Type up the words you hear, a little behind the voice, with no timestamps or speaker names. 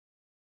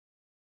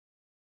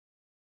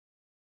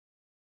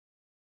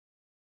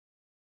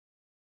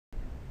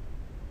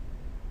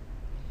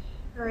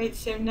Alright,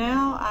 so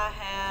now I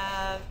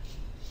have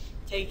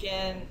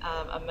taken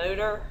a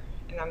motor,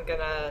 and I'm going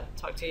to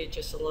talk to you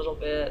just a little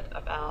bit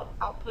about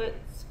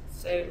outputs.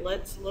 So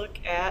let's look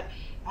at,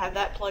 I have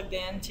that plugged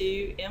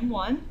into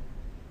M1,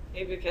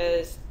 okay,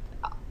 because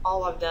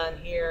all I've done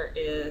here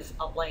is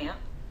a lamp.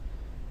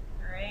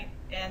 Alright,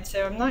 and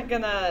so I'm not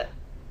going to,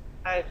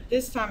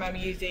 this time I'm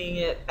using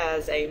it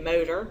as a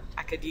motor.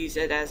 I could use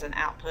it as an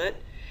output.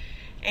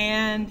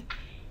 And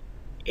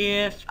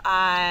if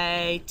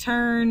I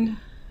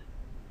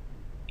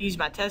use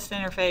my test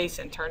interface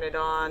and turn it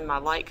on, my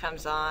light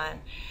comes on.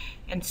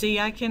 And see,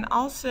 I can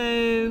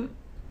also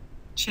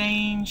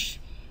change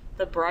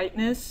the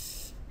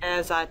brightness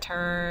as I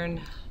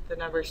turn the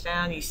numbers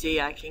down. You see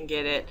I can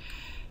get it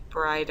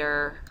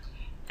brighter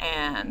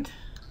and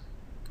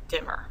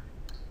dimmer.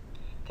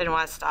 Then when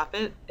I stop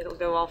it, it'll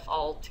go off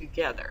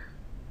altogether.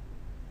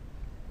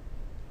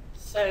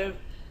 So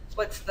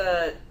what's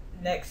the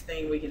next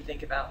thing we can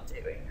think about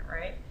doing,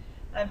 right?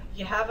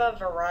 You have a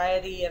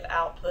variety of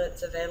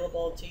outputs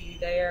available to you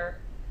there,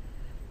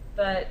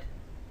 but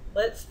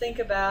let's think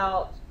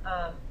about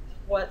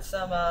what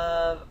some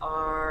of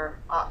our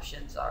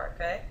options are,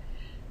 okay?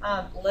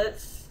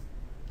 Let's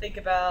think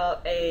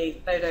about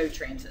a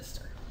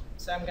phototransistor.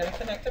 So I'm going to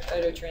connect a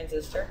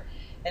phototransistor,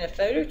 and a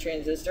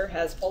phototransistor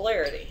has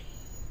polarity.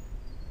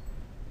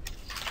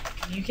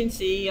 You can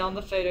see on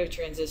the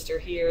phototransistor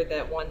here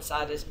that one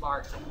side is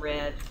marked in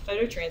red.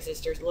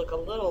 Phototransistors look a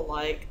little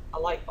like a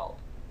light bulb.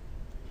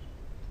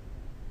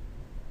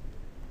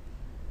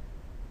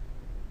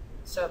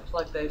 So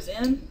plug those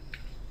in,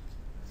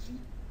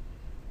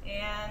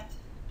 and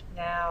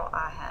now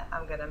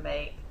I'm going to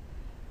make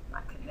my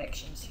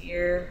connections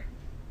here,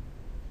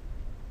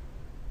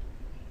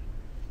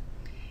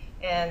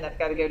 and I've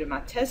got to go to my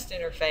test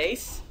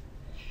interface,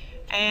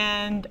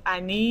 and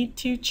I need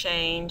to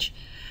change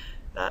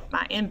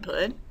my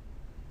input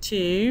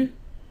to,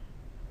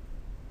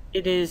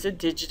 it is a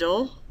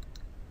digital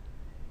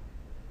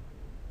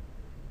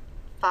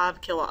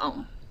 5 kilo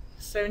ohm.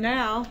 So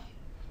now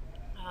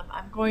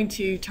I'm going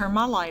to turn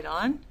my light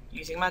on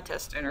using my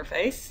test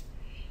interface,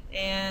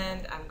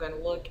 and I'm going to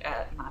look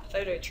at my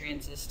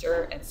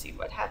phototransistor and see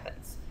what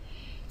happens.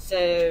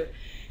 So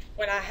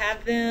when I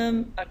have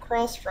them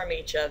across from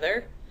each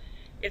other,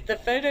 if the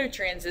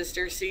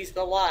phototransistor sees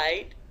the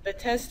light, the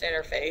test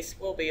interface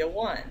will be a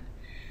 1.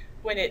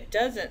 When it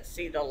doesn't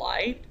see the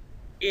light,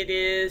 it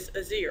is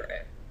a 0.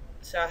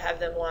 So I have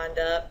them lined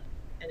up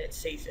and it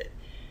sees it.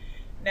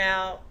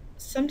 Now,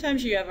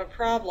 sometimes you have a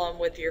problem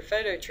with your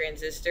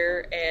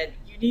phototransistor, and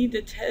you need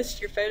to test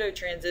your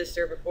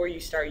phototransistor before you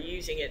start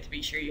using it to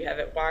be sure you have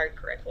it wired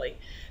correctly.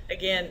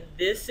 Again,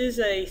 this is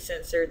a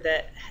sensor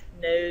that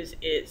knows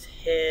its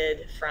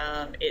head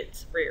from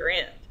its rear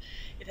end.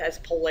 It has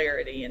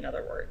polarity, in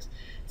other words.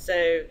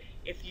 So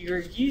if you're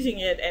using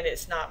it and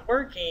it's not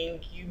working,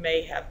 you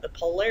may have the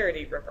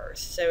polarity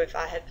reversed. So if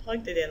I had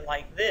plugged it in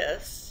like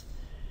this,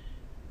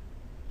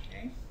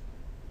 okay,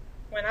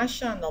 when I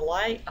shine the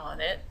light on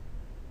it,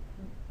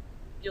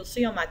 you'll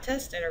see on my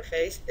test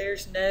interface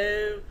there's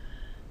no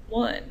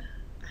 1.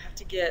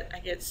 I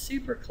get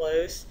super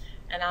close,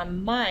 and I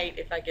might,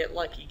 if I get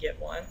lucky, get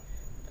 1,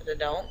 but I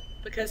don't,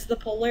 because the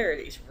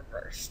polarity is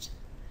reversed.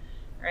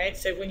 Right?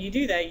 So when you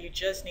do that, you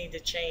just need to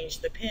change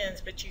the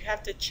pins, but you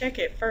have to check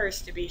it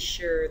first to be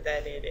sure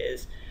that it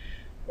is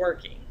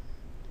working.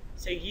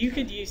 So you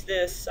could use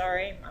this,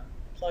 sorry, my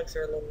plugs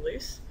are a little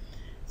loose.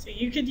 So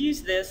you could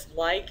use this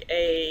like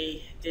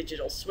a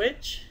digital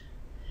switch,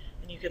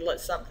 and you could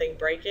let something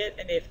break it,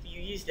 and if you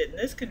used it in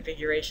this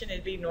configuration,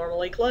 it'd be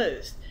normally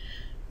closed.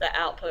 The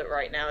output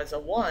right now is a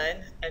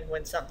 1, and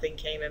when something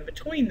came in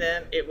between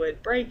them, it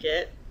would break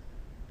it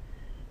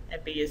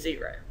and be a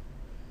 0.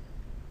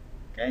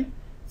 Okay?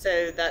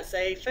 So that's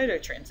a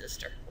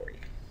phototransistor for you.